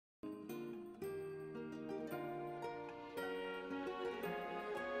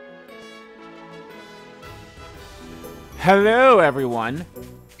Hello everyone,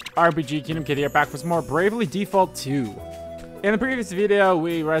 RPG Kingdom Kid here, back with some more Bravely Default 2. In the previous video,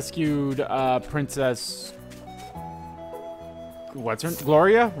 we rescued Princess... what's her...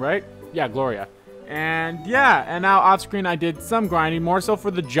 Gloria, right? Yeah, Gloria. And yeah, and now off screen I did some grinding, more so for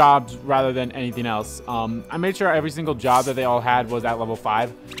the jobs rather than anything else. I made sure every single job that they all had was at level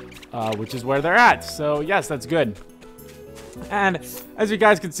 5, which is where they're at. So yes, that's good. And as you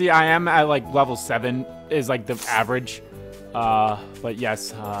guys can see, I am at like level 7 is like the average. But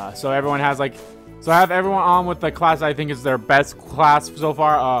yes, so everyone has like, so I have everyone on with the class I think is their best class so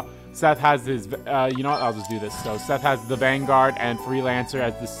far. Seth has his, you know what, I'll just do this. So Seth has the Vanguard and Freelancer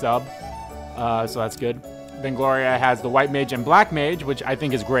as the sub, so that's good. Then Gloria has the White Mage and Black Mage, which I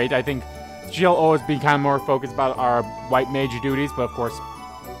think is great. I think she'll always be kind of more focused about our White Mage duties, but of course,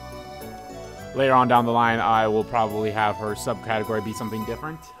 later on down the line, I will probably have her subcategory be something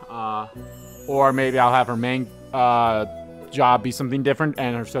different. Or maybe I'll have her main, job be something different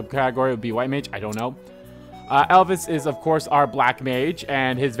and her subcategory would be White Mage. I don't know. Elvis is of course our Black Mage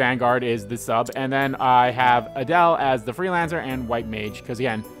and his Vanguard is the sub, and then I have Adele as the Freelancer and White Mage, because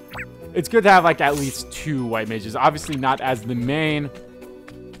again, it's good to have like at least 2 White Mages, obviously not as the main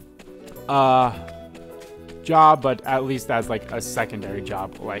job, but at least as like a secondary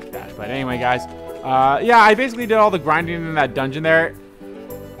job like that. But anyway guys, yeah, I basically did all the grinding in that dungeon there.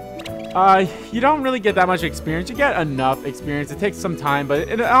 You don't really get that much experience. You get enough experience. It takes some time, but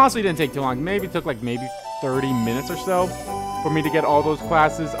it honestly didn't take too long. Maybe it took like maybe 30 minutes or so for me to get all those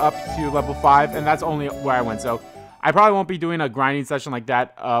classes up to level 5, and that's only where I went. So I probably won't be doing a grinding session like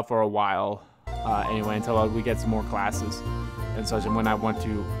that for a while anyway, until we get some more classes and such, and when I want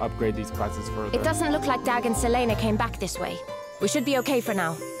to upgrade these classes further. It doesn't look like Dag and Selena came back this way. We should be okay for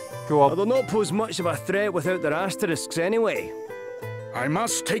now. Cool. They'll not pose much of a threat without their asterisks anyway. I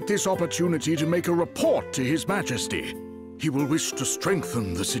must take this opportunity to make a report to His Majesty. He will wish to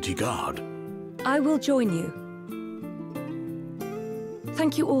strengthen the city guard. I will join you.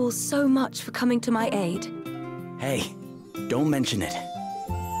 Thank you all so much for coming to my aid. Hey, don't mention it.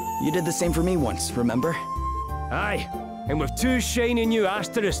 You did the same for me once, remember? Aye, and with 2 shiny new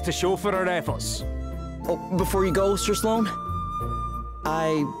asterisks to show for our efforts. Oh, before you go, Sir Sloan,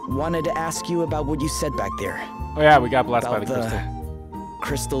 I wanted to ask you about what you said back there. Oh yeah, we got blessed by About the crystal.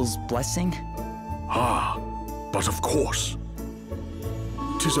 Crystal's blessing? Ah, but of course.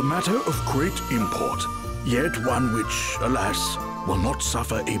 'Tis a matter of great import, yet one which, alas, will not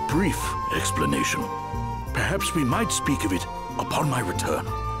suffer a brief explanation. Perhaps we might speak of it upon my return.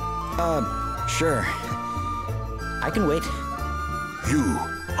 Sure. I can wait. You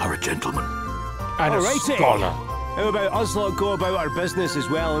are a gentleman. And a Alrighty. scholar. How about us lot go about our business as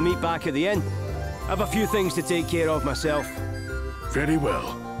well and meet back at the inn? I've a few things to take care of myself. Very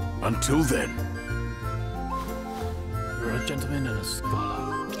well. Until then. You're a gentleman and a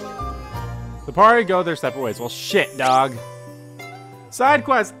scholar. The party go their separate ways. Well, shit, dog. Side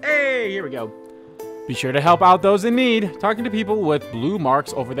quest. Hey, here we go. Be sure to help out those in need. Talking to people with blue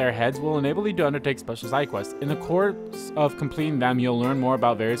marks over their heads will enable you to undertake special side quests. In the course of completing them, you'll learn more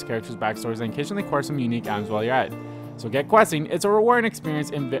about various characters' backstories and occasionally acquire some unique items while you're at it. So get questing. It's a rewarding experience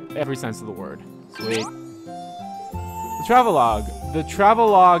in every sense of the word. Sweet. The Travelogue. The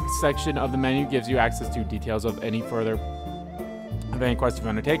Travelogue section of the menu gives you access to details of any quests you've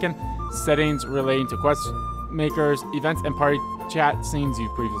undertaken, settings relating to quest makers, events, and party chat scenes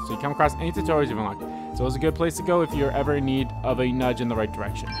you've previously come across, any tutorials you've unlocked. So it's a good place to go if you're ever in need of a nudge in the right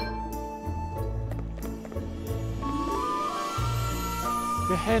direction.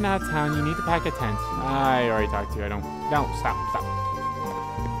 You're heading out of town, you need to pack a tent. I already talked to you, I don't... No, stop.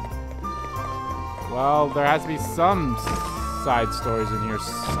 Well, there has to be some side stories in here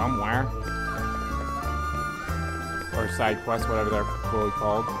somewhere. Or side quests, whatever they're fully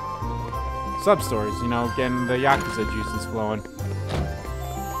called. Sub-stories, you know, getting the Yakuza juices flowing.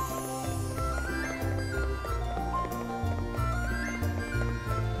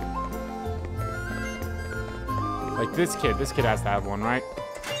 Like this kid has to have one, right?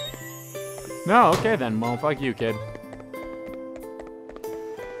 No, okay then, well, fuck you, kid.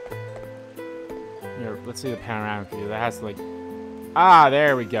 Here, let's see the panoramic view. That has to like... Ah,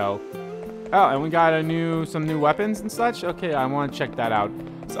 there we go. Oh, and we got some new weapons and such. Okay, I want to check that out.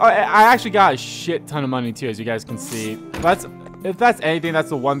 So I actually got a shit ton of money too, as you guys can see. If that's anything, that's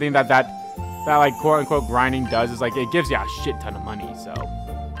the one thing that like quote unquote grinding does, is like it gives you a shit ton of money. So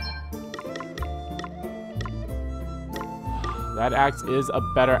that axe is a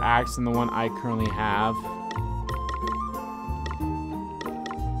better axe than the one I currently have.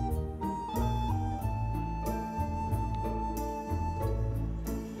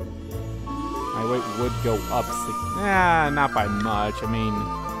 Wait, it would go up. Not by much. I mean,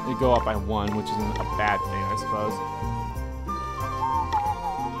 it'd go up by 1, which isn't a bad thing, I suppose.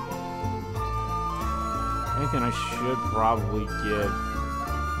 Anything I should probably give.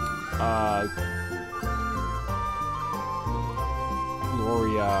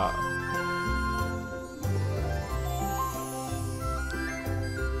 Gloria.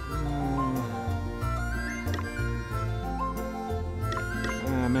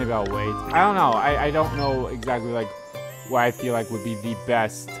 Maybe I'll wait. I don't know. I don't know exactly like what I feel like would be the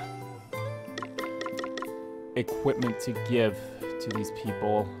best equipment to give to these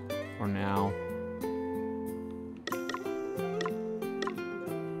people for now.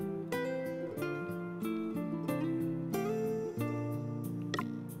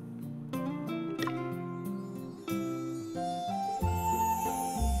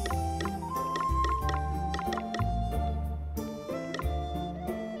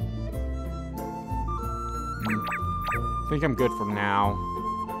 I think I'm good for now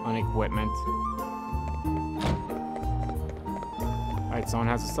on equipment. Alright, someone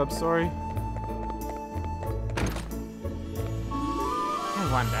has a sub-story. I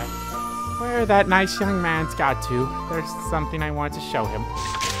wonder where that nice young man's got to. There's something I want to show him.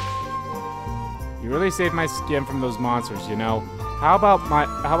 You really saved my skin from those monsters, you know. How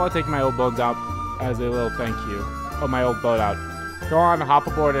about taking my old boat out as a little thank you? Oh, my old boat out. Go on, hop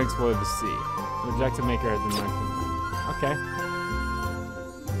aboard and explore the sea. The objective maker has been marked. Okay.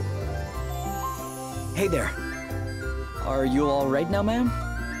 Hey there. Are you all right now, ma'am?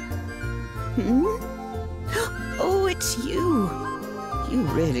 Hmm? Oh, it's you. You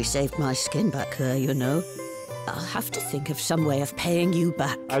really saved my skin back there, you know. I'll have to think of some way of paying you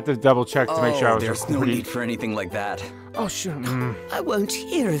back. I have to double check to make sure I was there's no need for anything like that. Oh, sure. I won't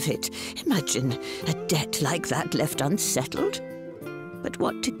hear of it. Imagine a debt like that left unsettled. But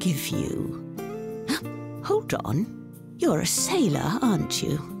what to give you? Hold on. You're a sailor, aren't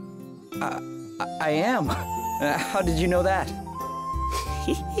you? I am. How did you know that?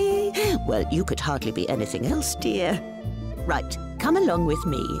 Well, you could hardly be anything else, dear. Right, come along with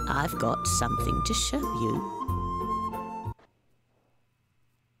me. I've got something to show you.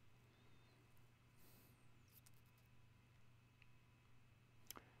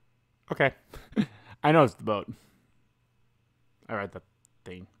 Okay. I know it's the boat. I read the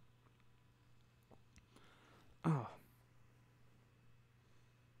thing. Oh.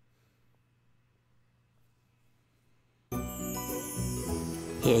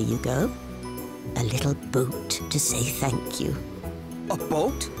 Here you go. A little boat to say thank you. A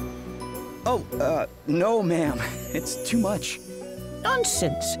boat? Oh, no, ma'am. It's too much.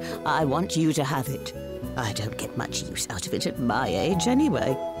 Nonsense. I want you to have it. I don't get much use out of it at my age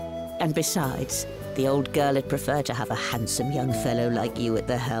anyway. And besides, the old girl would prefer to have a handsome young fellow like you at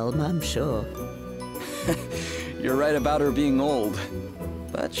the helm, I'm sure. You're right about her being old.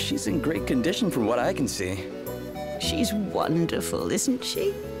 But she's in great condition from what I can see. She's wonderful, isn't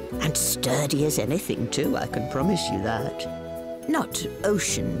she? And sturdy as anything, too, I can promise you that. Not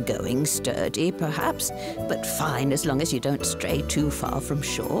ocean-going sturdy, perhaps, but fine as long as you don't stray too far from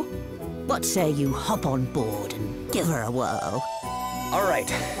shore. What say you hop on board and give her a whirl? All right.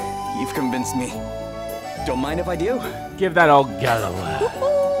 You've convinced me. Don't mind if I do? Give that old gal a whirl.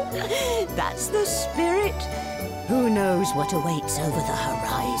 That's the spirit. Who knows what awaits over the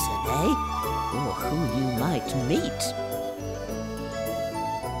horizon, eh? Or who you might meet.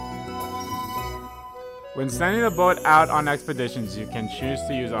 When sending the boat out on expeditions, you can choose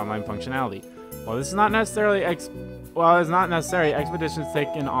to use online functionality. While this is not necessarily expeditions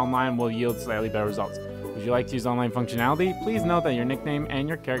taken online will yield slightly better results. Would you like to use online functionality? Please note that your nickname and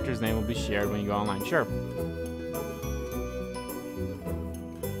your character's name will be shared when you go online. Sure.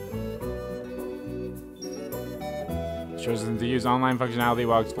 Chosen to use online functionality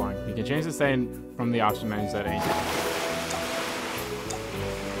while exploring. You can change the setting from the option menus at any time.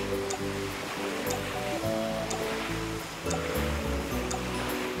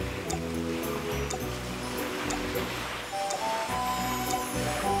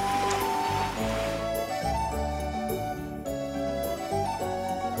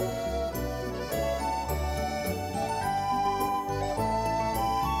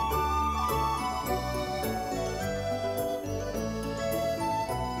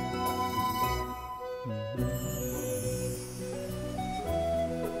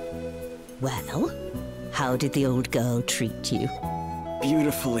 Well, how did the old girl treat you?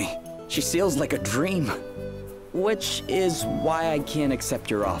 Beautifully. She sails like a dream. Which is why I can't accept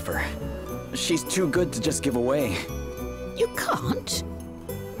your offer. She's too good to just give away. You can't?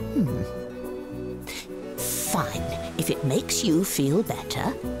 Fine, if it makes you feel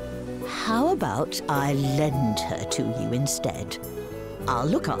better. How about I lend her to you instead? I'll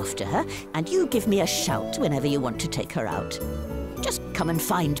look after her, and you give me a shout whenever you want to take her out. Just come and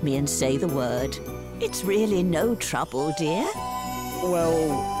find me and say the word. It's really no trouble, dear.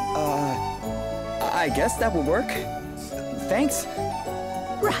 Well, I guess that would work. Thanks.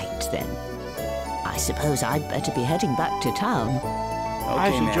 Right then. I suppose I'd better be heading back to town.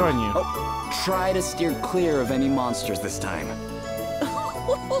 I should man. join you. Oh, try to steer clear of any monsters this time.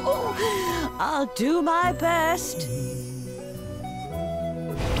 I'll do my best.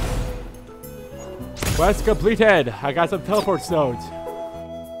 Quest completed. I got some teleport stones.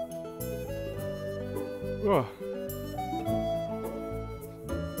 Ugh.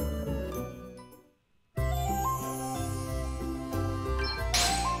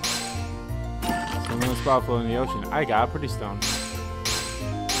 Swimming spot floating in the ocean. I got a pretty stone.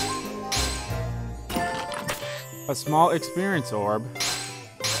 A small experience orb.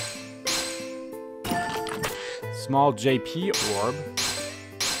 Small JP orb.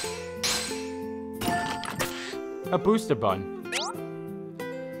 A booster button.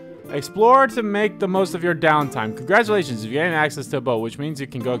 Explore to make the most of your downtime. Congratulations, you've gained access to a boat, which means you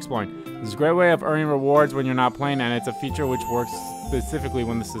can go exploring. This is a great way of earning rewards when you're not playing, and it's a feature which works specifically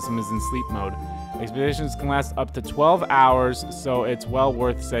when the system is in sleep mode. Expeditions can last up to 12 hours, so it's well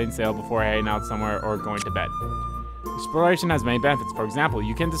worth setting sail before heading out somewhere or going to bed. Exploration has many benefits. For example,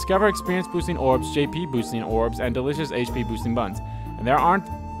 you can discover experience boosting orbs, JP boosting orbs, and delicious HP boosting buttons.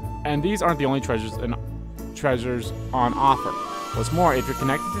 And these aren't the only treasures on offer. What's more, if you're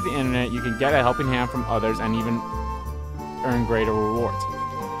connected to the internet, you can get a helping hand from others and even earn greater rewards.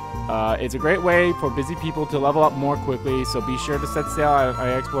 It's a great way for busy people to level up more quickly, so be sure to set sail on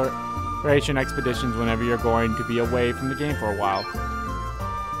exploration expeditions whenever you're going to be away from the game for a while.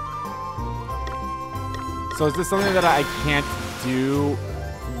 So is this something that I can't do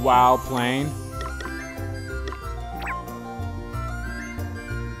while playing?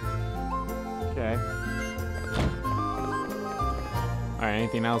 Okay. Alright,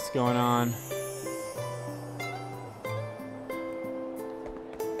 anything else going on?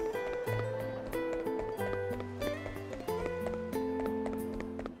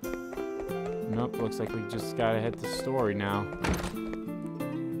 Nope, looks like we just gotta hit the story now.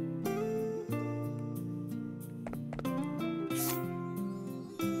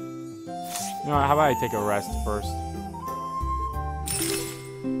 You know what, how about I take a rest first?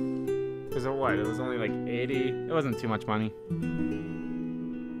 Because of what? It was only like 80? It wasn't too much money.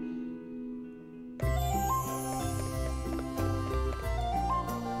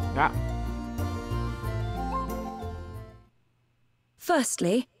 Yeah.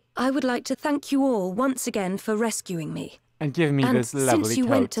 Firstly, I would like to thank you all once again for rescuing me. And give me this lovely since you coat.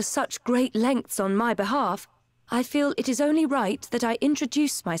 went to such great lengths on my behalf, I feel it is only right that I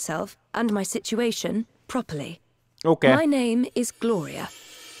introduce myself and my situation properly. Okay. My name is Gloria.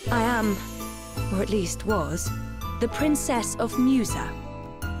 I am, or at least was, the Princess of Musa.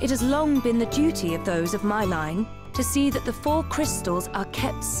 It has long been the duty of those of my line to see that the 4 crystals are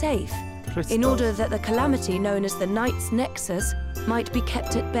kept safe, in order that the calamity known as the Knight's Nexus might be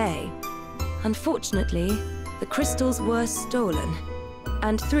kept at bay. Unfortunately, the crystals were stolen,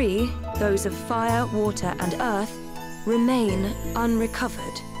 and 3, those of fire, water, and earth, remain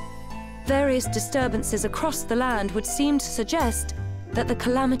unrecovered. Various disturbances across the land would seem to suggest that the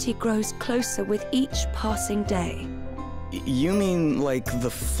calamity grows closer with each passing day. You mean like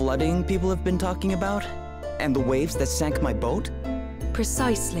the flooding people have been talking about? And the waves that sank my boat?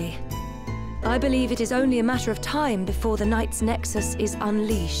 Precisely. I believe it is only a matter of time before the Knight's Nexus is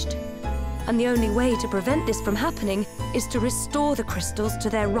unleashed. And the only way to prevent this from happening is to restore the crystals to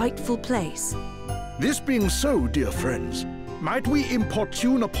their rightful place. This being so, dear friends, might we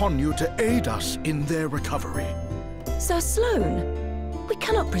importune upon you to aid us in their recovery? Sir Sloane, we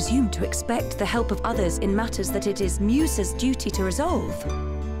cannot presume to expect the help of others in matters that it is Musa's duty to resolve.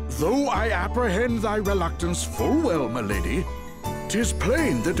 Though I apprehend thy reluctance full well, my lady, 'tis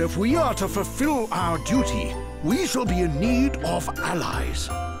plain that if we are to fulfill our duty, we shall be in need of allies.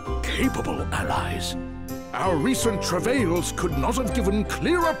 Capable allies. Our recent travails could not have given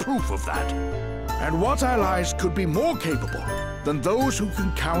clearer proof of that. And what allies could be more capable than those who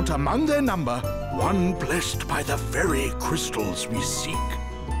can count among their number one blessed by the very crystals we seek?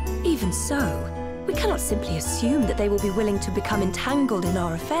 Even so, we cannot simply assume that they will be willing to become entangled in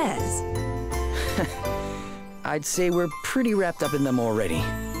our affairs. I'd say we're pretty wrapped up in them already,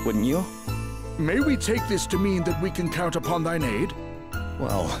 wouldn't you? May we take this to mean that we can count upon thine aid?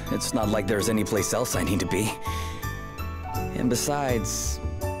 Well, it's not like there's any place else I need to be. And besides...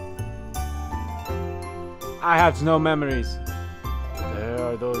 I have no memories.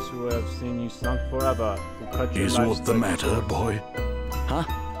 are those who have seen you sunk forever, who cut your Is life what the matter, boy? Huh?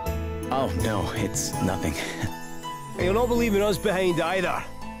 Oh, no, it's nothing. You're not leaving us behind either.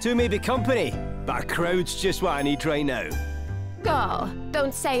 Two may be company, but a crowd's just what I need right now. Oh,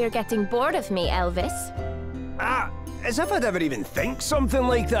 don't say you're getting bored of me, Elvis. As if I'd ever even think something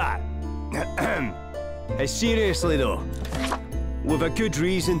like that. Seriously though, we've a good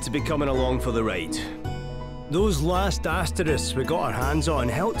reason to be coming along for the ride. Those last asterisks we got our hands on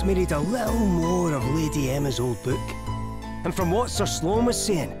helped me read a little more of Lady Emma's old book. And from what Sir Sloan was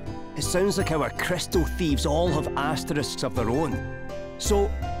saying, it sounds like our crystal thieves all have asterisks of their own.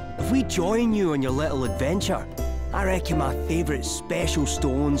 So, if we join you on your little adventure, I reckon my favourite special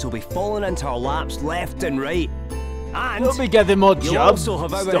stones will be falling into our laps left and right. And We'll be getting more you'll jobs. also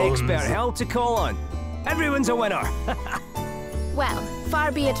have our expert help to call on. Everyone's a winner. Well,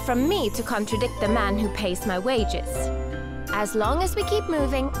 far be it from me to contradict the man who pays my wages. As long as we keep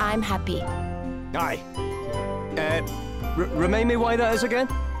moving, I'm happy. Aye. Remind me why that is again?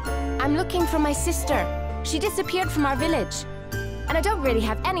 I'm looking for my sister. She disappeared from our village. And I don't really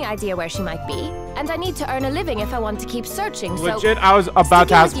have any idea where she might be. And I need to earn a living if I want to keep searching, so... Legit, I was about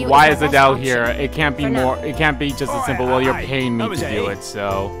to ask sticking with you why is is the best Adele option. here. It can't be For now. more. It can't be just as simple. Well, you're paying me That to was do it. it,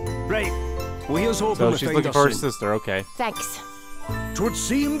 so. Right. Well, here's hoping So we she's find looking her for her soon. sister. Okay. Thanks. 'Twould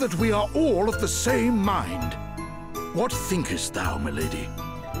seem that we are all of the same mind. What thinkest thou, milady?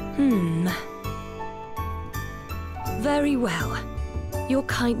 Very well. Your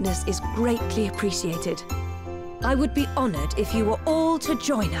kindness is greatly appreciated. I would be honored if you were all to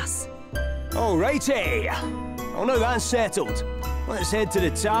join us. Alrighty. Well, now that's settled. Let's head to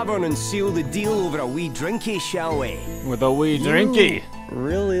the tavern and seal the deal over a wee drinky, shall we? With a wee drinky.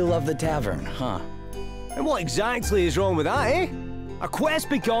 Really love the tavern, huh? And what exactly is wrong with that, eh? A quest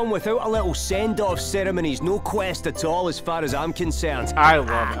begun without a little send-off ceremony's no quest at all as far as I'm concerned. I love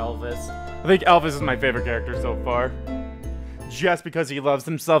Elvis. I think Elvis is my favorite character so far. Just because he loves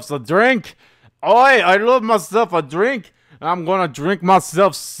himself a drink. Oi, I love myself a drink. I'm gonna drink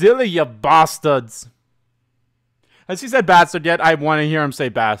myself silly, you bastards. Has he said bastard yet? I want to hear him say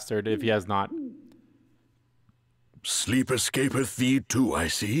bastard if he has not. Sleep escapeth thee too, I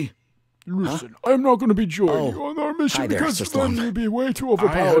see. Listen, I'm not going to be joining you Oh. on our mission Hi there, because Sir then Sloan. you'd be way too I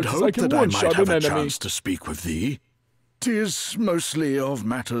overpowered. had 'Cause I hoped can that I might one-shot have an a enemy. chance to speak with thee. 'Tis mostly of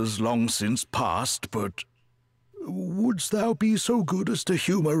matters long since past, but wouldst thou be so good as to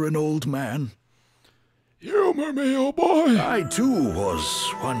humour an old man? Humor me, oh boy. I too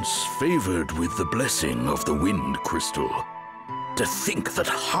was once favoured with the blessing of the wind crystal. To think that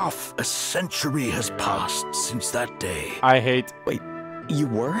half a century has passed since that day. I hate. Wait, you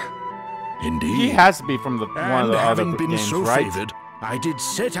were? Indeed. He has to be from the one of And the other having been games, so right? favoured, I did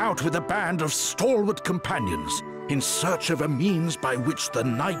set out with a band of stalwart companions in search of a means by which the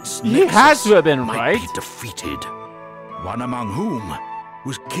knight's He has to have been might right. be defeated. One among whom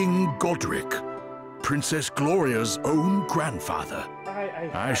was King Godric, Princess Gloria's own grandfather.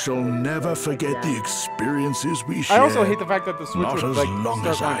 I shall never forget the experiences we I shared. also hate the fact that the switch Not would as like long start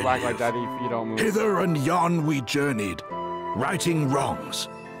as going I black like live. that if you don't move. Hither and yon we journeyed, righting wrongs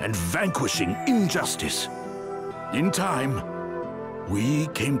and vanquishing injustice. In time, we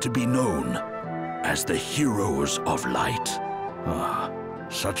came to be known as the heroes of light. Ah,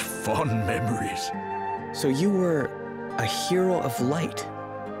 such fond memories. So you were a hero of light.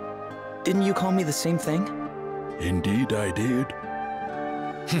 Didn't you call me the same thing? Indeed I did.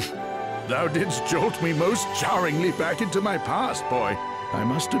 Thou didst jolt me most jarringly back into my past, boy, I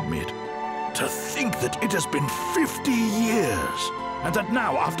must admit. To think that it has been 50 years, and that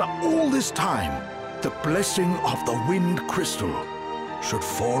now, after all this time, the blessing of the wind crystal should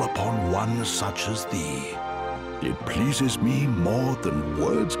fall upon one such as thee. It pleases me more than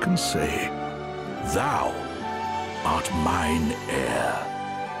words can say. Thou art mine heir.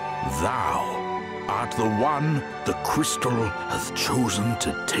 Thou art the one the crystal hath chosen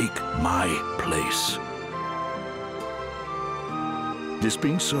to take my place. This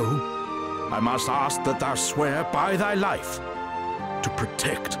being so, I must ask that thou swear by thy life to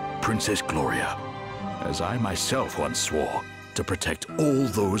protect Princess Gloria, as I myself once swore to protect all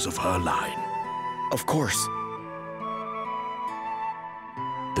those of her line. Of course.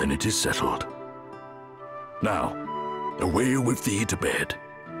 Then it is settled. Now, away with thee to bed.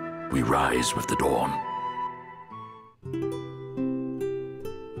 We rise with the dawn.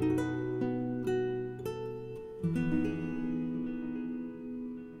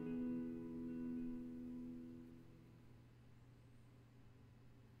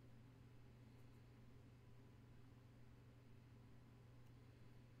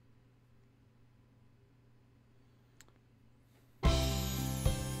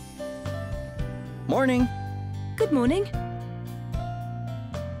 Morning. Good morning.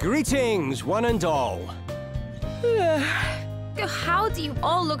 Greetings, one and all. How do you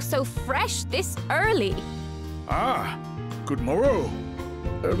all look so fresh this early? Ah, good morrow.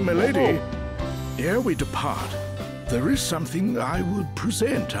 Milady, ere we depart, there is something I would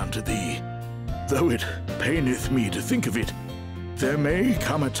present unto thee. Though it paineth me to think of it, there may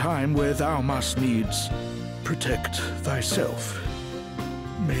come a time where thou must needs protect thyself.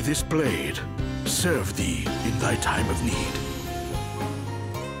 May this blade serve thee in thy time of need.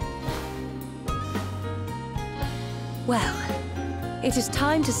 Well, it is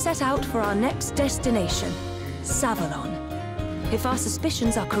time to set out for our next destination, Savalon. If our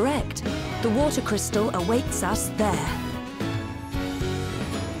suspicions are correct, the water crystal awaits us there.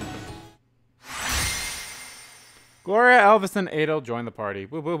 Gloria, Elvis, and Adel join the party.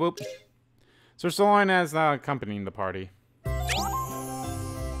 Whoop, whoop, whoop. Sir Solon is accompanying the party.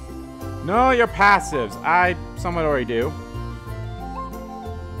 Know your passives. I somewhat already do.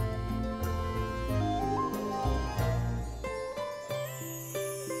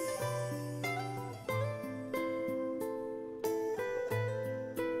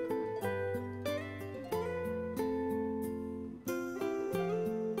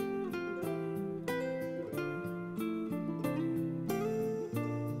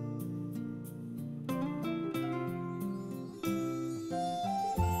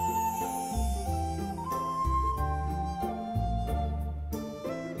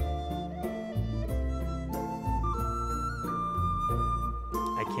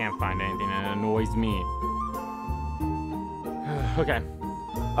 Can't find anything that annoys me. Okay.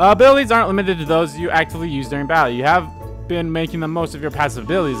 Abilities aren't limited to those you actively use during battle. You have been making the most of your passive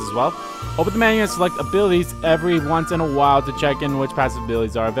abilities as well. Open the menu and select abilities every once in a while to check in which passive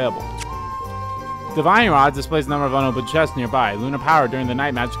abilities are available. Divine Rod displays the number of unopened chests nearby. Lunar Power during the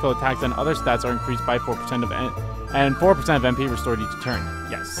night, magical attacks and other stats are increased by 4% and 4% of MP restored each turn.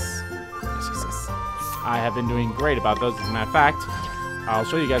 Yes. Yes. I have been doing great about those, as a matter of fact. I'll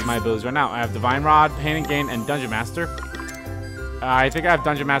show you guys my abilities right now. I have Divine Rod, Pain and Gain, and Dungeon Master. I think I have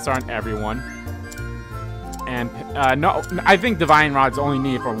Dungeon Master on everyone. And, no, I think Divine Rod's only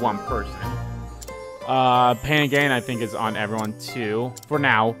needed for one person. Pain and Gain, I think, is on everyone, too, for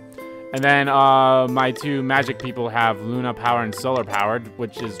now. And then, my two magic people have Luna Power and Solar Powered,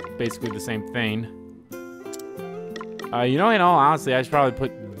 which is basically the same thing. You know, in all honesty, I should probably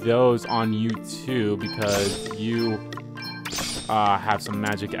put those on you, too, because you... have some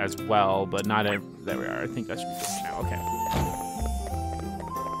magic as well, but not there we are. I think that should be good now. Okay.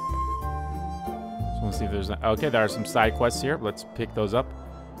 So let's see if there's okay, there are some side quests here. Let's pick those up.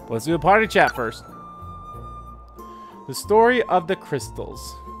 But let's do the party chat first. The story of the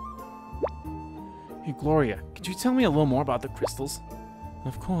crystals. Hey Gloria, could you tell me a little more about the crystals?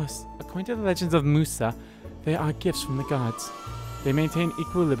 Of course. According to the legends of Musa, they are gifts from the gods. They maintain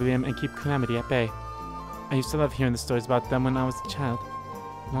equilibrium and keep calamity at bay. I used to love hearing the stories about them when I was a child.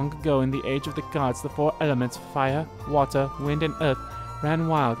 Long ago, in the age of the gods, the four elements, fire, water, wind, and earth, ran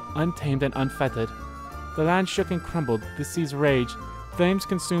wild, untamed, and unfettered. The land shook and crumbled, the seas raged, flames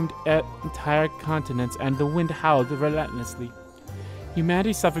consumed entire continents, and the wind howled relentlessly.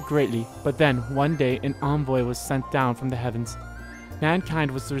 Humanity suffered greatly, but then, one day, an envoy was sent down from the heavens.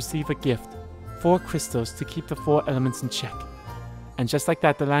 Mankind was to receive a gift, 4 crystals to keep the 4 elements in check. And just like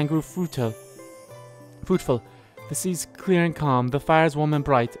that, the land grew fruitful, the seas clear and calm, the fires warm and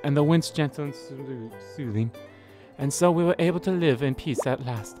bright, and the winds gentle and soothing. And so we were able to live in peace at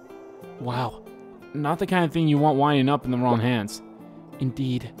last. Wow, not the kind of thing you want winding up in the wrong hands.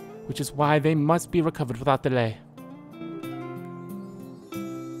 Indeed, which is why they must be recovered without delay.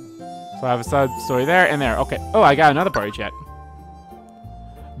 So I have a side story there and there. Okay, oh, I got another party chat.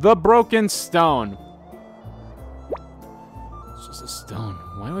 The Broken Stone. It's just a stone.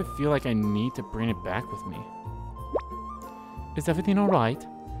 Why do I feel like I need to bring it back with me? Is everything alright?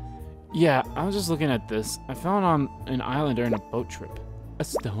 Yeah, I was just looking at this. I found it on an island during a boat trip. A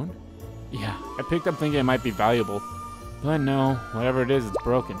stone? Yeah, I picked up thinking it might be valuable. But no, whatever it is, it's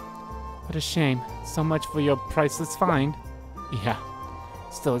broken. What a shame. So much for your priceless find. Yeah.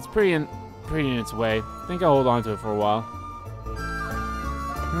 Still, it's pretty in its way. I think I'll hold on to it for a while.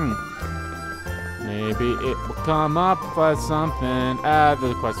 Maybe it will come up for something.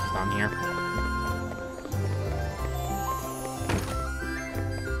 The quest was down here.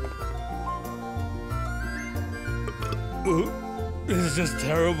 This is just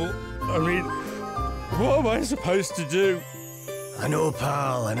terrible. I mean, what am I supposed to do? I know,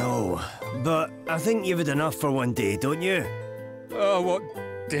 pal, I know. But I think you've had enough for one day, don't you? Oh, what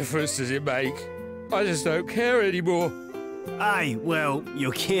difference does it make? I just don't care anymore. Aye, well,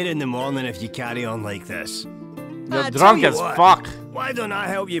 you'll care in the morning if you carry on like this. You're drunk as fuck. Why don't I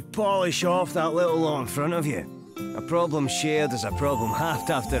help you polish off that little lot in front of you? A problem shared is a problem halved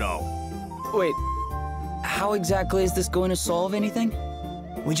after all. Wait, how exactly is this going to solve anything?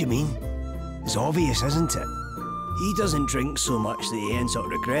 What do you mean? It's obvious, isn't it? He doesn't drink so much that he ends up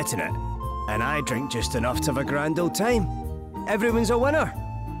regretting it. And I drink just enough to have a grand old time. Everyone's a winner.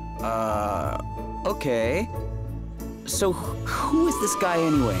 Okay. So who is this guy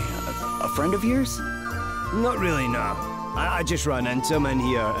anyway? A friend of yours? Not really, no. I just ran into him in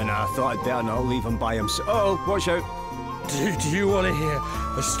here and I thought I'd better not leave him by himself. Uh-oh, watch out. Do you want to hear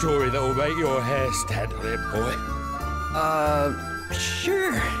a story that will make your hair stand on end, boy?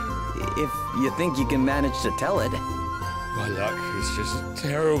 Sure. If you think you can manage to tell it. My luck is just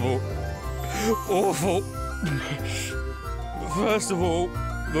terrible. Awful. First of all,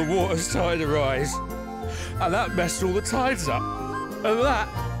 the water started to rise. And that messed all the tides up. And that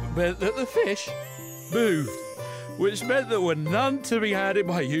meant that the fish moved. Which meant there were none to be had in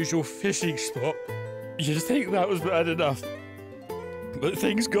my usual fishing spot. You'd think that was bad enough. But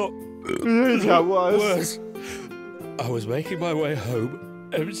things got worse. I was making my way home,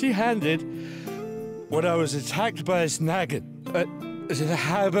 empty-handed, when I was attacked by a snaggin.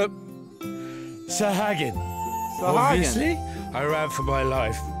 Sahagin. Obviously, I ran for my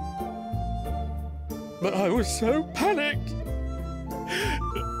life. But I was so panicked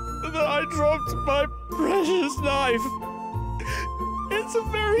that I dropped my precious knife. It's a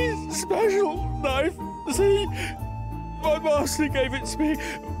very special knife. See, my master gave it to me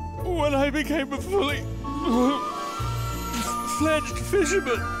when I became a fully fledged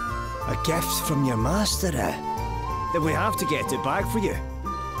fisherman. A gift from your master, eh? Then we have to get it back for you.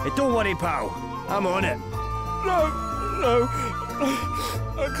 Hey, don't worry, pal. I'm on it. No.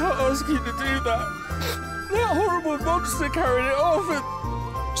 I can't ask you to do that. That horrible monster carried it off and...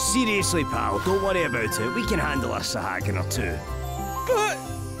 Seriously, pal, don't worry about it. We can handle a Sahagin or two. But...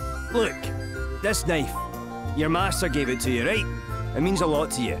 Look, this knife, your master gave it to you, right? It means a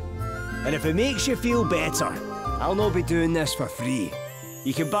lot to you. And if it makes you feel better, I'll not be doing this for free.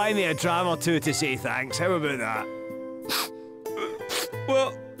 You can buy me a dram or two to say thanks. How about that?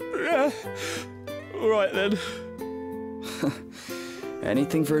 Well, yeah. All right then.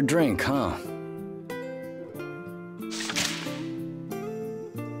 Anything for a drink, huh?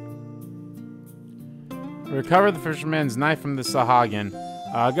 Recover the fisherman's knife from the Sahagin.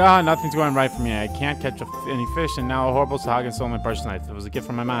 God, nothing's going right for me. I can't catch any fish, and now a horrible Sahagin stole my precious knife. It was a gift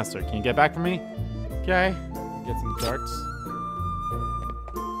from my master. Can you get back for me? Okay. Get some darts.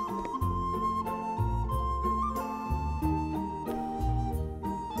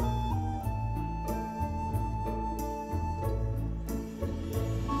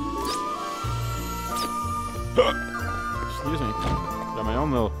 Excuse me. Got my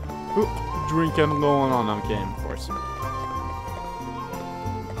own little drinking going on. I'm kidding, of course.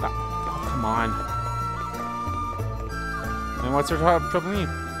 Oh, come on. And what's her trouble mean?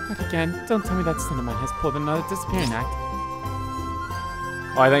 Not again. Don't tell me that son of mine has pulled another disappearing act.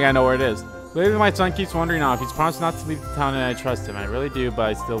 Oh, I think I know where it is. Lately, my son keeps wandering off. He's promised not to leave the town, and I trust him. I really do, but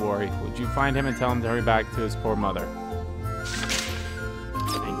I still worry. Would you find him and tell him to hurry back to his poor mother?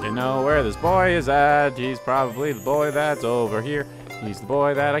 I think I know where this boy is at. He's probably the boy that's over here. He's the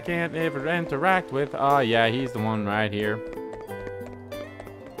boy that I can't ever interact with. Oh, yeah, he's the one right here.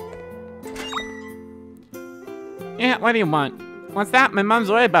 Yeah, what do you want? What's that? My mom's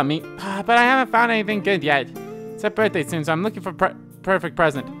worried about me, but I haven't found anything good yet. It's her birthday soon, so I'm looking for perfect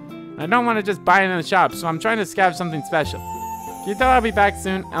present. I don't want to just buy it in the shop, so I'm trying to scavenge something special. Can you tell I'll be back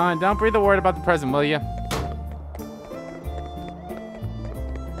soon? Don't breathe a word about the present, will you?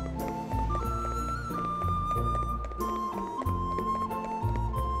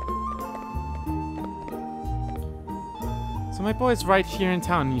 So my boy's right here in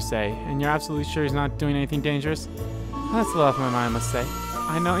town, you say, and you're absolutely sure he's not doing anything dangerous? That's a little off my mind, I must say.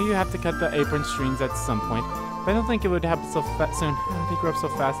 I know you have to cut the apron strings at some point, but I don't think it would happen so soon. They grew up so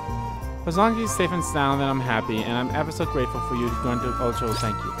fast. But as long as he's safe and sound, then I'm happy, and I'm ever so grateful for you going to Ultra.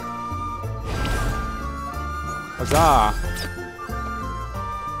 Thank you. Huzzah!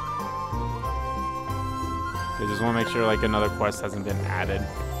 Okay, just want to make sure like another quest hasn't been added.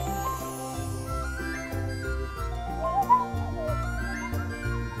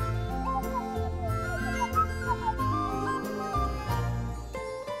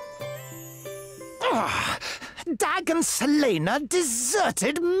 Dagon Selena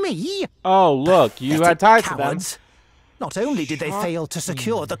deserted me? Oh, look, you had ties to them. Not only did they fail to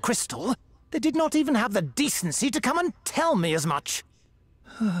secure the crystal, they did not even have the decency to come and tell me as much.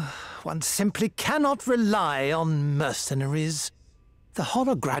 one simply cannot rely on mercenaries. The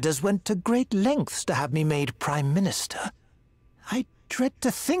Holograders went to great lengths to have me made Prime Minister. I dread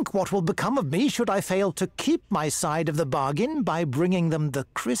to think what will become of me should I fail to keep my side of the bargain by bringing them the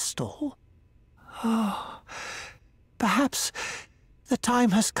crystal. Oh, perhaps the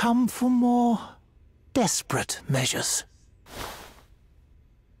time has come for more desperate measures.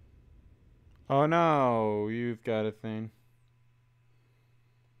 Oh no, you've got a thing.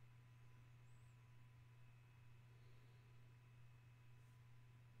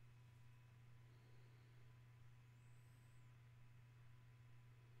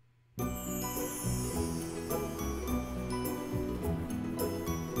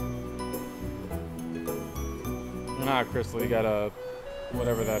 Ah, Crystal, you got a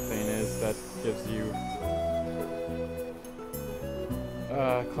whatever that thing is that gives you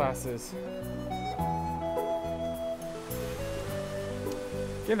classes.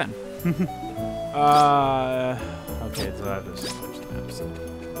 Okay then. Okay, so I have this map, so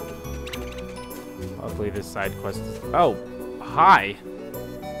hopefully this side quest is. Oh, hi.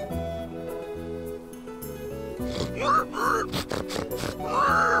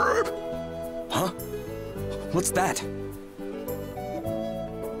 Huh? What's that?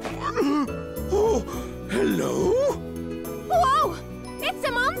 Oh, hello? Whoa! It's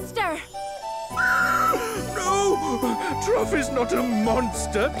a monster! No! Truff is not a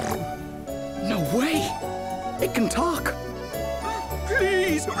monster! No way! It can talk!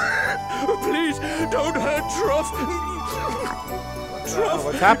 Please! Please, don't hurt Truff! Truff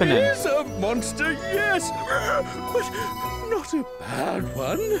what's happening? is a monster, yes! But not a bad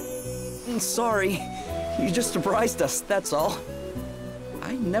one. Sorry. You just surprised us, that's all.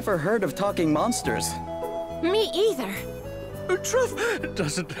 I never heard of talking monsters. Me either. Truff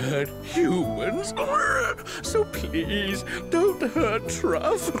doesn't hurt humans, so please don't hurt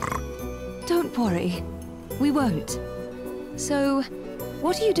Truff. Don't worry. We won't. So,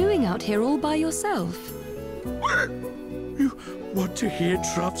 what are you doing out here all by yourself? You want to hear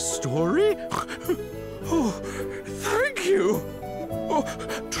Truff's story? Oh, thank you. Oh,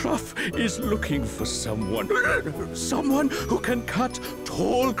 Truff is looking for someone who can cut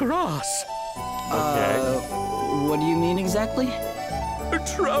tall grass. Okay. What do you mean exactly?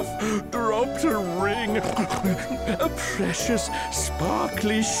 Truff dropped a ring. A precious,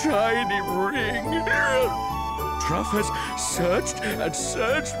 sparkly, shiny ring. Truff has searched and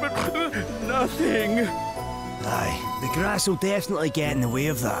searched, but nothing. Aye, the grass will definitely get in the way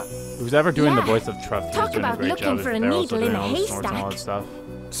of that. Who's ever doing the Yeah. voice of Truff? He's Talk doing about a great looking job. for a They're also needle in doing a all the snorts and all that haystack. stuff.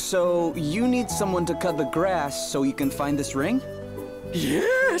 So, you need someone to cut the grass so you can find this ring?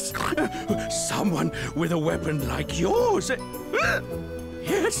 Yes! Someone with a weapon like yours.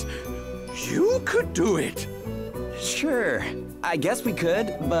 Yes, you could do it. Sure. I guess we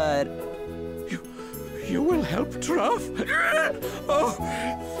could, but... You will help Truff? Oh,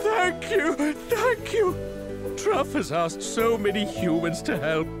 thank you, thank you. Truff has asked so many humans to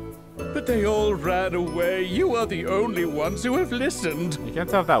help, but they all ran away. You are the only ones who have listened. You can't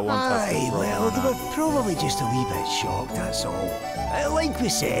tell if that one tusk is Aye, broken well, or they not. were probably just a wee bit shocked, that's all. Like we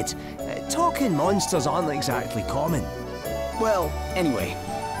said, talking monsters aren't exactly common. Well, anyway,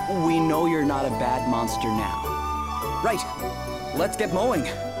 we know you're not a bad monster now. Right, let's get mowing.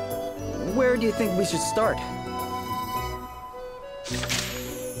 Where do you think we should start?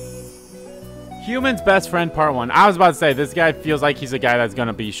 Human's Best Friend Part 1. I was about to say, this guy feels like he's a guy that's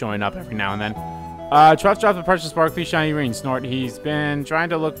gonna be showing up every now and then. Truff dropped a precious sparkly shiny ring. Snort. He's been trying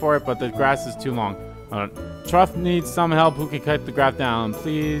to look for it, but the grass is too long. Truff needs some help who can cut the grass down.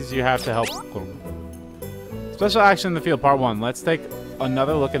 Please, you have to help. Special action in the field, Part 1. Let's take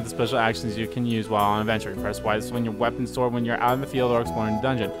another look at the special actions you can use while on adventure. Press Y to swing your weapon sword when you're out in the field or exploring the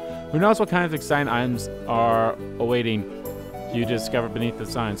dungeon. Who knows what kind of exciting items are awaiting you to discover beneath the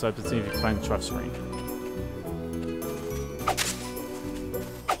sign, so I have to see if you can find Truff's ring.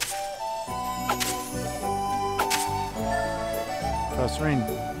 Truff's ring.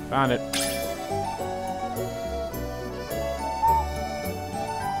 Found it.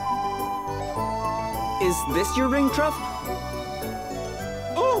 Is this your ring, Truff?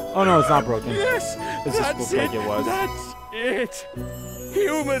 Oh no, it's not broken. Yes, This just that's looks it. like it was. That's it.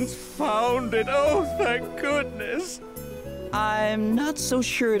 Humans found it. Oh, thank goodness. I'm not so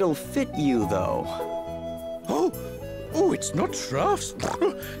sure it'll fit you, though. Oh, it's not Truff's.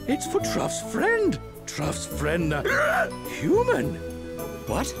 It's for Truff's friend. Truff's friend, human.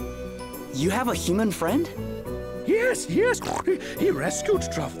 What? You have a human friend? Yes. He rescued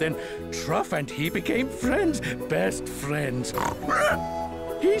Truff, then Truff and he became friends, best friends.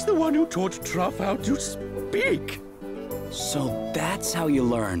 He's the one who taught Truff how to speak. So that's how you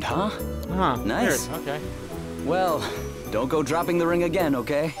learned, huh? Huh. Nice. Weird. Okay. Well, don't go dropping the ring again,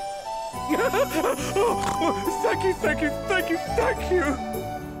 okay? Oh, thank you, thank you, thank you, thank you!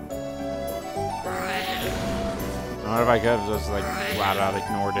 What if I could have just like flat out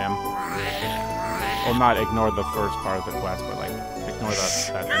ignored him? Well, not ignore the first part of the quest, but like ignore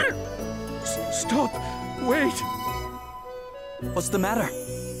that. Stop! Wait! What's the matter?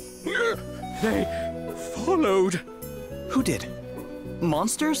 They followed. Who did?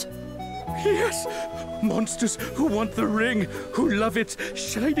 Monsters? Yes! Monsters who want the ring, who love its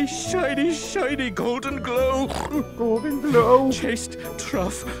shiny, shiny, shiny golden glow. Golden glow. Chased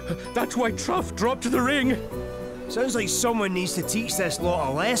Truff. That's why Truff dropped the ring. Sounds like someone needs to teach this lot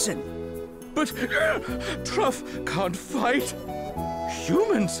a lesson. But Truff can't fight.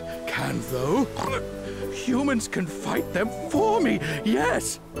 Humans can, though. Humans can fight them for me,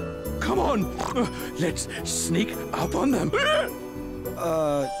 yes. Come on, let's sneak up on them.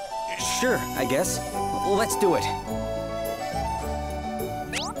 Sure, I guess. Let's do it.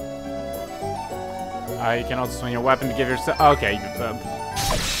 You can also swing your weapon to give yourself. Okay.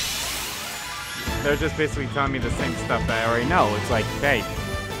 They're just basically telling me the same stuff that I already know. It's like, hey.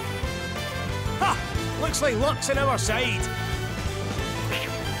 Ha! Looks like luck's on our side.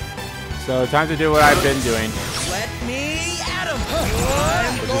 So time to do what I've been doing. Let me at him.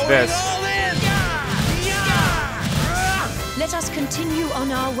 Which is this. All in. Let us continue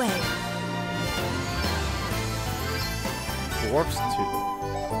on our way. Dwarfs 2.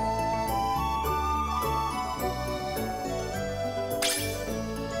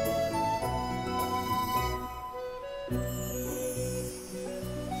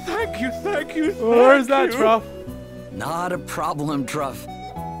 Thank you, thank you, Where's that, Truff? Not a problem, Truff.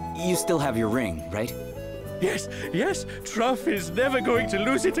 You still have your ring, right? Yes, yes, Truff is never going to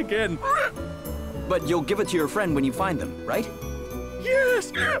lose it again. But you'll give it to your friend when you find them, right?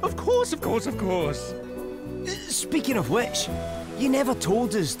 Yes, of course, of course, of course. Speaking of which, you never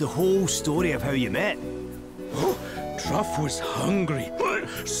told us the whole story of how you met. Oh, Truff was hungry.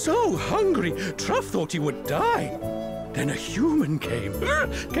 So hungry, Truff thought he would die. Then a human came,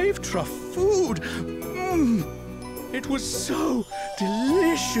 gave Truff food. It was so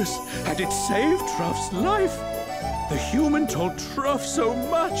delicious, and it saved Truff's life. The human told Truff so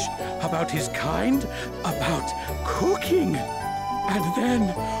much about his kind, about cooking. And then,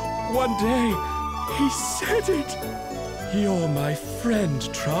 one day, he said it. You're my friend,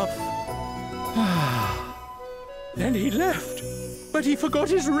 Truff. Then he left, but he forgot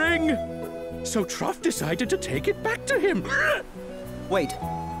his ring. So Truff decided to take it back to him. Wait,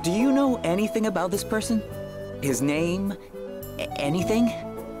 do you know anything about this person? His name? Anything?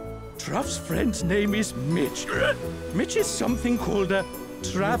 Truff's friend's name is Mitch. Mitch is something called a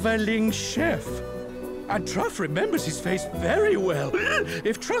traveling chef. And Truff remembers his face very well.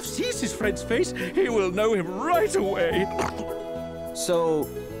 If Truff sees his friend's face, he will know him right away. So,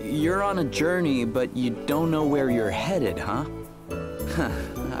 you're on a journey, but you don't know where you're headed, huh?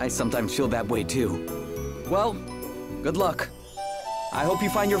 I sometimes feel that way too. Well, good luck. I hope you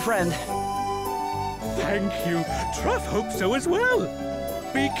find your friend. Thank you. Truff hopes so as well.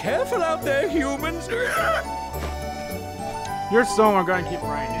 Be careful out there, humans. You're so I'm going to keep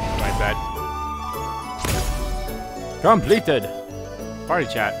writing it, I bet. Completed. Party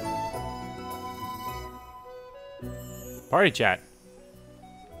chat. Party chat.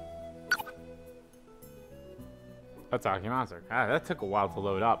 A talking monster. Ah, that took a while to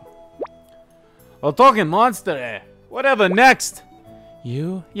load up. A talking monster, eh? Whatever, next!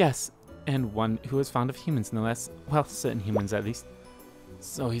 You? Yes. And one who is fond of humans, no less. Well, certain humans, at least.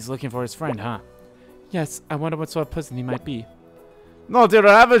 So he's looking for his friend, huh? Yes, I wonder what sort of person he might be. Not your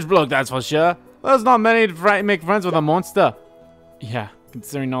average bloke, that's for sure. There's not many to make friends with a monster. Yeah,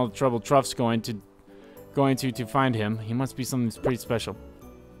 considering all the trouble Truff's going to find him, he must be something pretty special.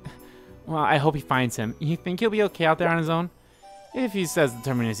 Well, I hope he finds him. You think he'll be okay out there on his own? If he's as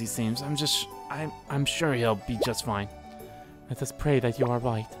determined as he seems, I'm sure he'll be just fine. Let us pray that you are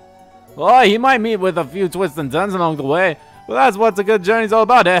right. Oh, he might meet with a few twists and turns along the way, but that's what a good journey's all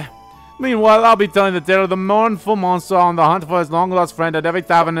about, eh? Meanwhile, I'll be telling the tale of the mournful monster on the hunt for his long-lost friend at every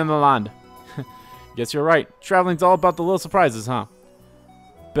tavern in the land. Guess you're right. Traveling's all about the little surprises, huh?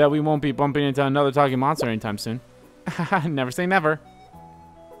 Bet we won't be bumping into another talking monster anytime soon. Never say never.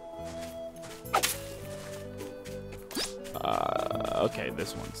 Okay,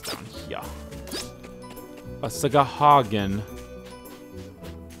 this one's down here. A Sagahagen.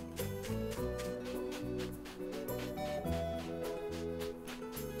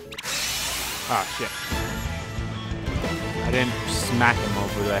 Ah, shit. I didn't smack him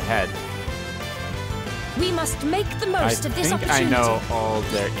over the head. We must make the most of this opportunity. I know all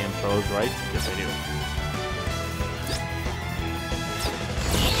their intros, right? Yes, I do.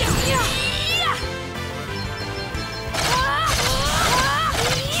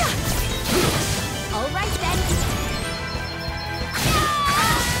 All right then.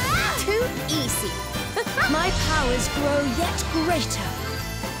 Too easy. My powers grow yet greater.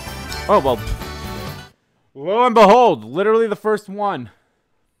 Oh, well. Lo and behold, literally the first one.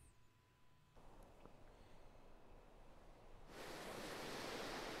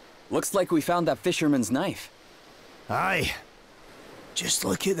 Looks like we found that fisherman's knife. Aye. Just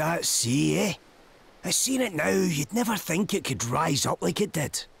look at that sea, eh? I seen it now. You'd never think it could rise up like it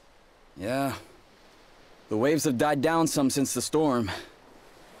did. Yeah. The waves have died down some since the storm.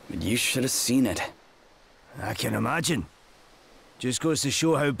 But you should have seen it. I can imagine. Just goes to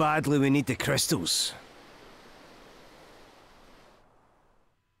show how badly we need the crystals.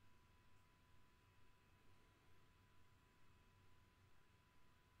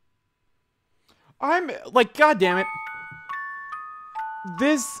 I'm like, god damn it.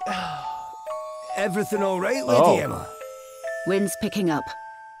 This. Everything all right, Lady Emma? Wind's picking up.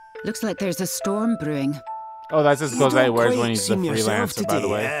 Looks like there's a storm brewing. Oh, that's just because I wears when he's the seem yourself freelancer, by the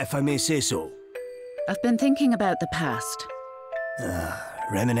today, way. if I may say so. I've been thinking about the past.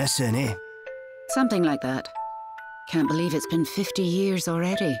 Reminiscing, eh? Something like that. Can't believe it's been 50 years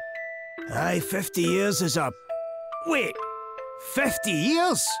already. Aye, 50 years is up. Wait, 50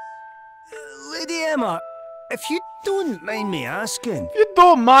 years? Lady Emma, if you don't mind me asking... You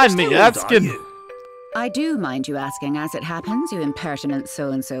don't mind me how old are asking. you? I do mind you asking as it happens, you impertinent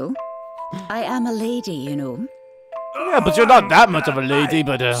so-and-so. I am a lady, you know. Yeah, but you're not that much of a lady,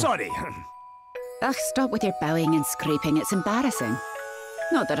 but Sorry. Ugh, stop with your bowing and scraping, it's embarrassing.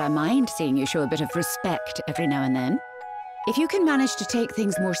 Not that I mind seeing you show a bit of respect every now and then. If you can manage to take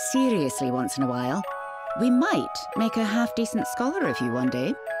things more seriously once in a while, we might make a half-decent scholar of you one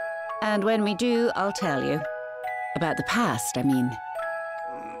day. And when we do, I'll tell you. About the past, I mean.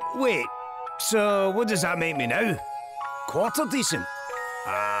 Wait, so what does that make me now? Quarter decent?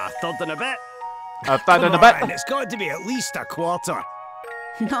 Third and a bit? a third and a bit. It's got to be at least a quarter.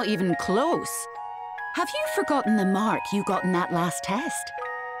 Not even close. Have you forgotten the mark you got in that last test?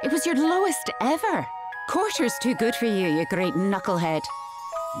 It was your lowest ever. Quarter's too good for you, you great knucklehead.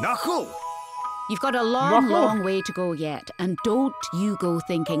 Knuckle? You've got a long way to go yet, and don't you go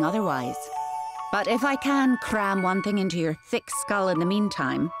thinking otherwise. But if I can cram one thing into your thick skull in the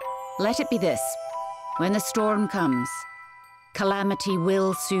meantime, let it be this. When the storm comes, calamity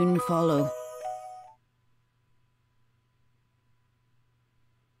will soon follow.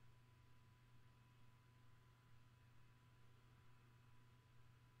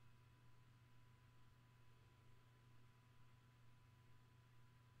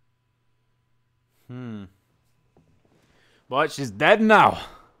 But she's dead now.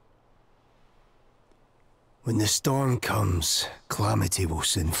 When the storm comes, calamity will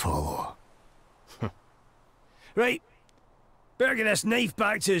soon follow. Right. Better get this knife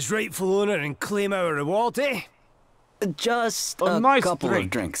back to its rightful owner and claim our reward, eh? Just A a nice couple drink.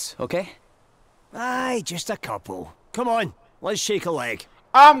 of drinks, okay? Aye, just a couple. Come on, let's shake a leg.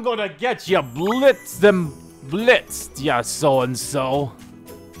 I'm gonna get you blitzed and blitzed, ya so-and-so.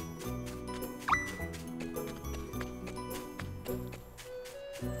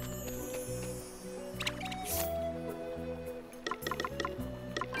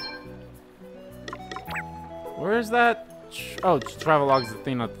 Where's that? Oh, Travelog's the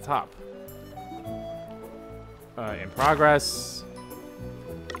thing at the top. In progress.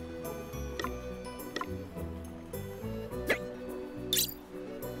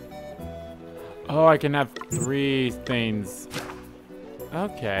 Oh, I can have 3 things.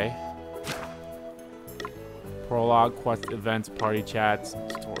 Okay. Prologue, quest events, party chats,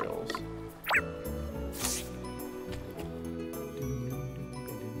 tutorials.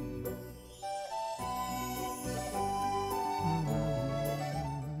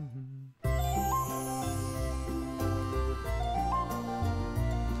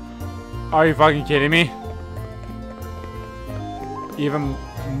 Are you fucking kidding me? Even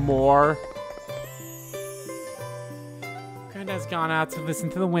more? Granddad's gone out to listen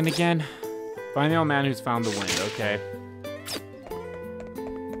to the wind again. Find the old man who's found the wind, okay.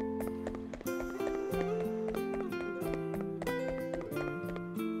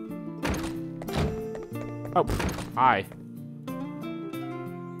 Oh, hi.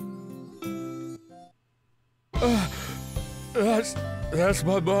 That's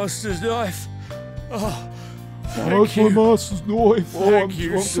my master's knife. Oh, That's my master's knife. thank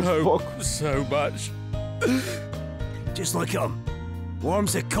you so much. Just look at him.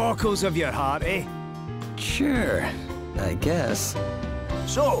 Warms the cockles of your heart, eh? Sure, I guess.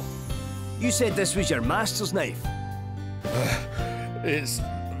 So, you said this was your master's knife? It's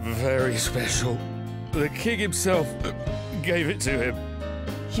very special. The king himself gave it to him.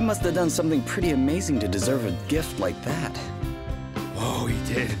 He must have done something pretty amazing to deserve a gift like that. Oh,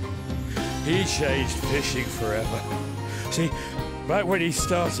 he did. He changed fishing forever. See, back when he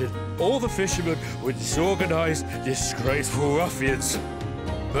started, all the fishermen were disorganized, disgraceful ruffians.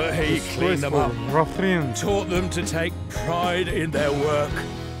 But he cleaned them up, taught them to take pride in their work,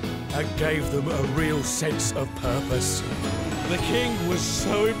 and gave them a real sense of purpose. The king was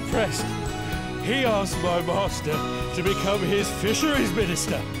so impressed, he asked my master to become his fisheries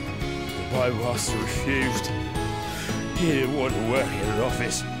minister. But my master refused. He didn't want to work in an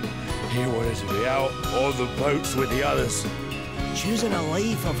office. He wanted to be out on the boats with the others. Choosing a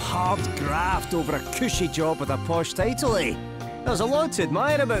life of hard graft over a cushy job with a posh title, eh? There's a lot to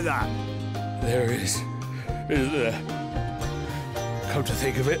admire about that. There is, isn't there? Come to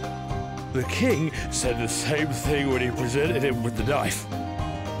think of it, the king said the same thing when he presented him with the knife.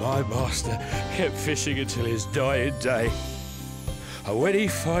 My master kept fishing until his dying day. And when he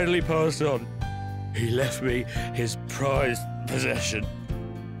finally passed on, he left me his prized possession.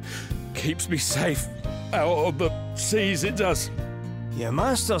 Keeps me safe out on the seas, it does. Your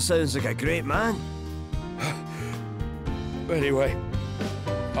master sounds like a great man. Anyway,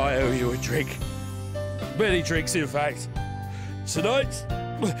 I owe you a drink. Many drinks, in fact. Tonight,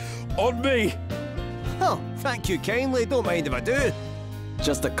 on me. Oh, thank you kindly. Don't mind if I do.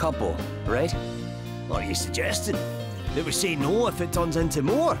 Just a couple, right? What are you suggesting? That we say no if it turns into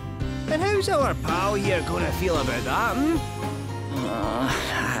more? And how's our pal here gonna feel about that,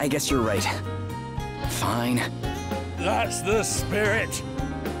 I guess you're right. Fine. That's the spirit.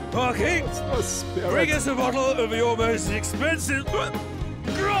 Parky, bring us a bottle of your most expensive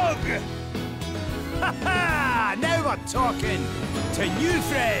grog. Ha ha! Now we're talking to new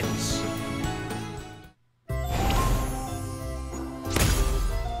friends.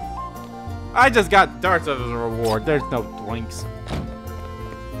 I just got darts as a reward. There's no drinks.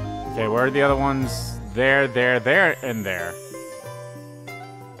 Okay, where are the other ones? There, and there.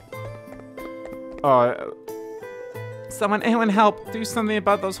 Oh, anyone help. Do something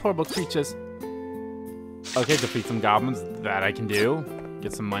about those horrible creatures. Okay, defeat some goblins. That I can do.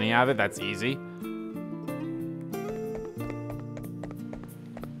 Get some money out of it. That's easy.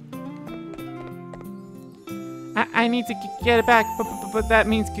 I need to get it back, but that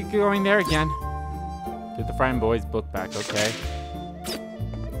means going there again. Get the Frightened Boys book back, okay.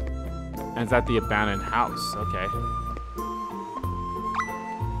 And it's at the abandoned house, okay.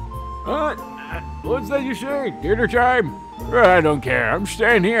 What's that you say? Dinner time? I don't care, I'm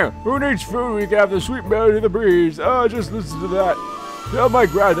staying here. Who needs food? We can have the sweet melody of the breeze. Oh, just listen to that. Tell my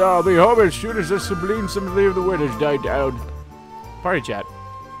grandma I'll be home as soon as the sublime symphony of the wind has died down. Party chat.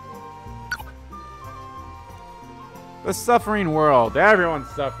 The suffering world. Everyone's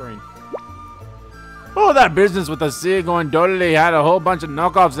suffering. Oh, that business with the sea going totally had a whole bunch of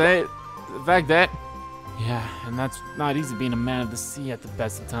knockoffs, eh? The fact that... Yeah, and that's not easy being a man of the sea at the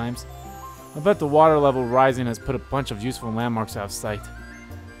best of times. I bet the water level rising has put a bunch of useful landmarks out of sight.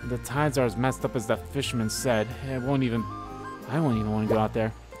 The tides are as messed up as that fisherman said. I won't even want to go out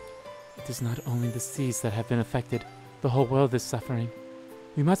there. It is not only the seas that have been affected. The whole world is suffering.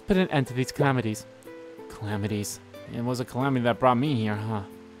 We must put an end to these calamities. Calamities. It was a calamity that brought me here, huh?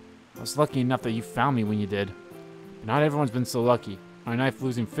 I was lucky enough that you found me when you did. But not everyone's been so lucky. Our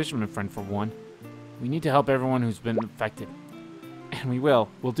knife-losing fisherman friend, for one. We need to help everyone who's been affected. And we will.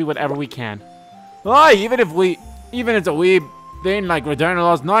 We'll do whatever we can. Oh, even it's a wee thing like return a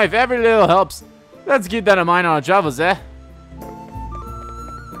lost knife, every little helps. Let's keep that in mind on our travels, eh?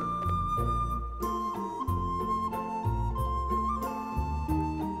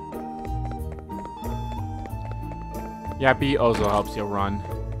 Yeah, B also helps you run.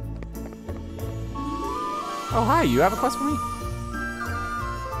 Oh, hi, you have a quest for me?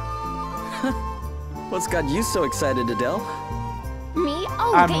 What's got you so excited, Adele? Me?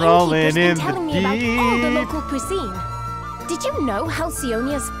 Oh, I'm the rolling innkeeper's been in telling the me about all the deep. local cuisine. Did you know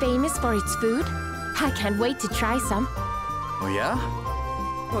Halcyonia's famous for its food? I can't wait to try some. Oh yeah?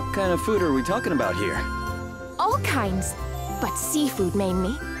 What kind of food are we talking about here? All kinds, but seafood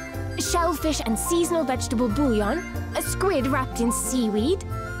mainly. Shellfish and seasonal vegetable bouillon, a squid wrapped in seaweed.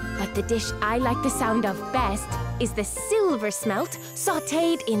 But the dish I like the sound of best is the silver smelt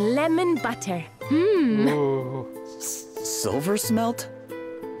sautéed in lemon butter. Silver smelt?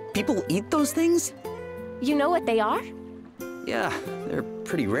 People eat those things? You know what they are? Yeah, they're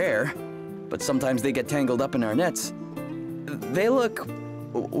pretty rare, but sometimes they get tangled up in our nets. They look,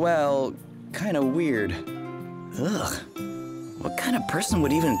 well, kind of weird. Ugh. What kind of person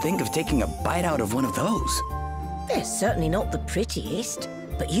would even think of taking a bite out of one of those? They're certainly not the prettiest,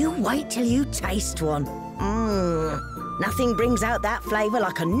 but you wait till you taste one. Nothing brings out that flavour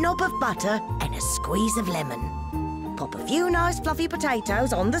like a knob of butter and a squeeze of lemon. Pop a few nice fluffy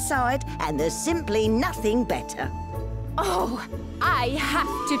potatoes on the side, and there's simply nothing better. Oh, I have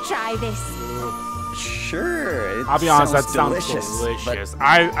to try this. Sure, I'll be honest, that sounds delicious. delicious.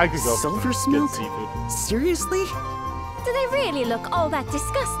 I could go Silver for good smelt? seafood. Seriously? Do they really look all that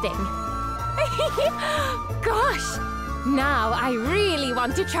disgusting? Gosh, now I really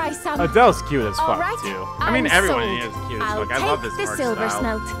want to try some. Adele's cute as All fuck right, too. I mean, I'm everyone sold. is cute as I'll fuck. I love this take the art silver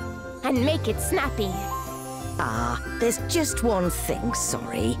style. smelt and make it snappy. There's just one thing,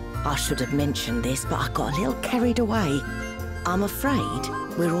 sorry. I should have mentioned this, but I got a little carried away. I'm afraid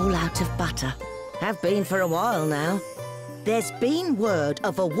we're all out of butter. Have been for a while now. There's been word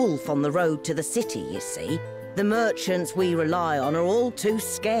of a wolf on the road to the city, you see. The merchants we rely on are all too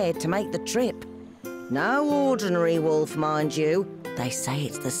scared to make the trip. No ordinary wolf, mind you. They say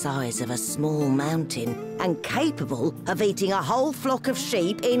it's the size of a small mountain and capable of eating a whole flock of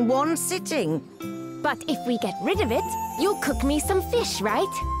sheep in one sitting. But if we get rid of it, you'll cook me some fish,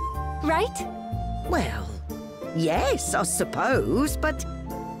 right? Right? Well, yes, I suppose, but...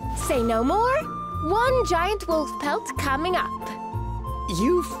 Say no more. One giant wolf pelt coming up.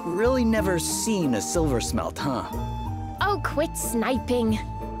 You've really never seen a silver smelt, huh? Oh, quit sniping.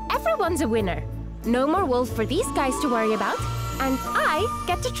 Everyone's a winner. No more wolf for these guys to worry about, and I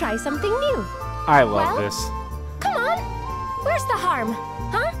get to try something new. I love Well, this. Come on. Where's the harm?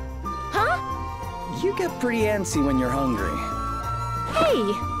 Huh? Huh? You get pretty antsy when you're hungry. Hey,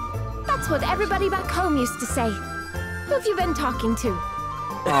 that's what everybody back home used to say. Who have you been talking to?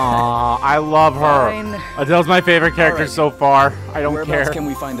 Aw, I love her. Fine. Adele's my favorite character Alright. so far. I don't Whereabouts care. can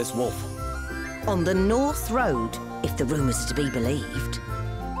we find this wolf? On the North Road, if the rumours are to be believed.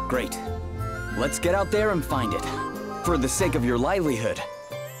 Great. Let's get out there and find it. For the sake of your livelihood.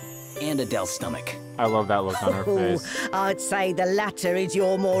 And Adele's stomach. I love that look on her face. I'd say the latter is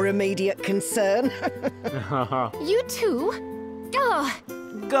your more immediate concern. You too? Oh,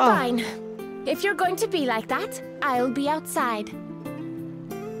 fine. If you're going to be like that, I'll be outside.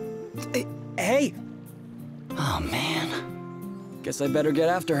 Hey! Oh, man. Guess I better get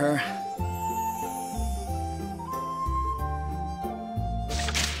after her.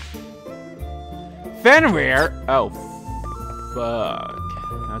 Fenrir? Oh, fuck.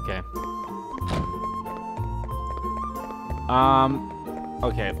 Okay.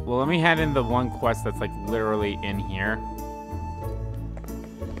 Okay, well, let me hand in the one quest that's, like, literally in here.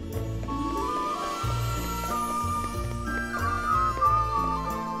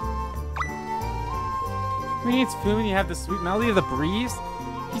 When he eats food and you have the sweet melody of the breeze?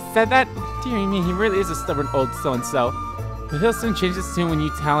 He said that? Dear me, he really is a stubborn old so-and-so. But he'll soon change his tune when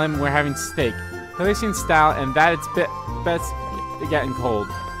you tell him we're having steak. Galician style, and that it's best getting cold.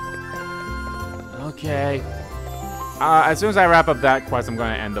 Okay. As soon as I wrap up that quest, I'm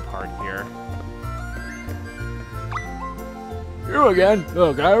going to end the part here. You again?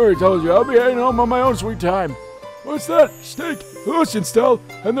 Look, I already told you, I'll be heading home on my own sweet time. What's that? Steak? Galician style,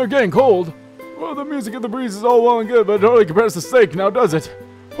 and they're getting cold. Well, the music of the breeze is all well and good, but it hardly compares to steak, now does it?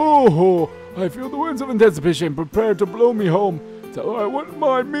 Oh, I feel the winds of anticipation prepared to blow me home. Tell her I wouldn't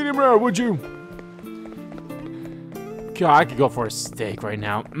mind medium rare, would you? God, I could go for a steak right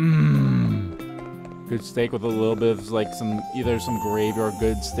now. Good steak with a little bit of like either some gravy or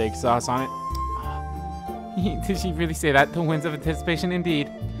good steak sauce on it. Did she really say that? The winds of anticipation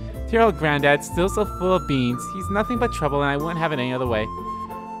indeed. Dear old granddad, still so full of beans. He's nothing but trouble and I wouldn't have it any other way.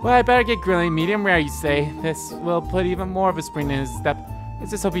 Well, I better get grilling. Medium rare, you say. This will put even more of a spring in his step.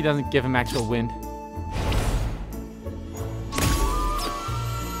 Let's just hope he doesn't give him actual wind.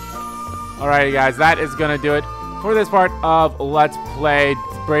 Alright, guys, that is gonna do it for this part of Let's Play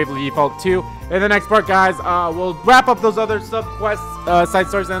Bravely Default 2. In the next part, guys, we'll wrap up those other sub-quests, side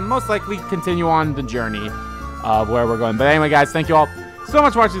stories, and most likely continue on the journey of where we're going. But anyway, guys, thank you all so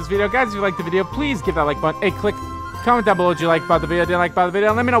much for watching this video. Guys, if you liked the video, please give that like button a click. Comment down below what you like about the video, didn't like about the video,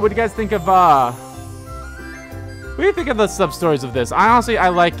 and let me know what you guys think of, what do you think of the sub-stories of this? Honestly, I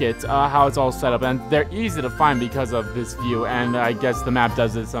like it, how it's all set up, and they're easy to find because of this view, and I guess the map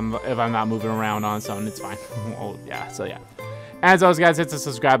does it if I'm not moving around on its own, it's fine. Oh, yeah, so yeah. As always, guys, hit the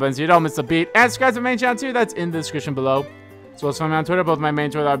subscribe button so you don't miss a beat, and subscribe to my main channel too, that's in the description below. As well as follow me on Twitter, both my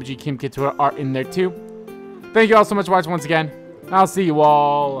main Twitter, RPG Kim Kid Twitter are in there too. Thank you all so much for watching once again. I'll see you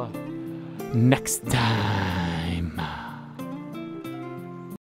all next time.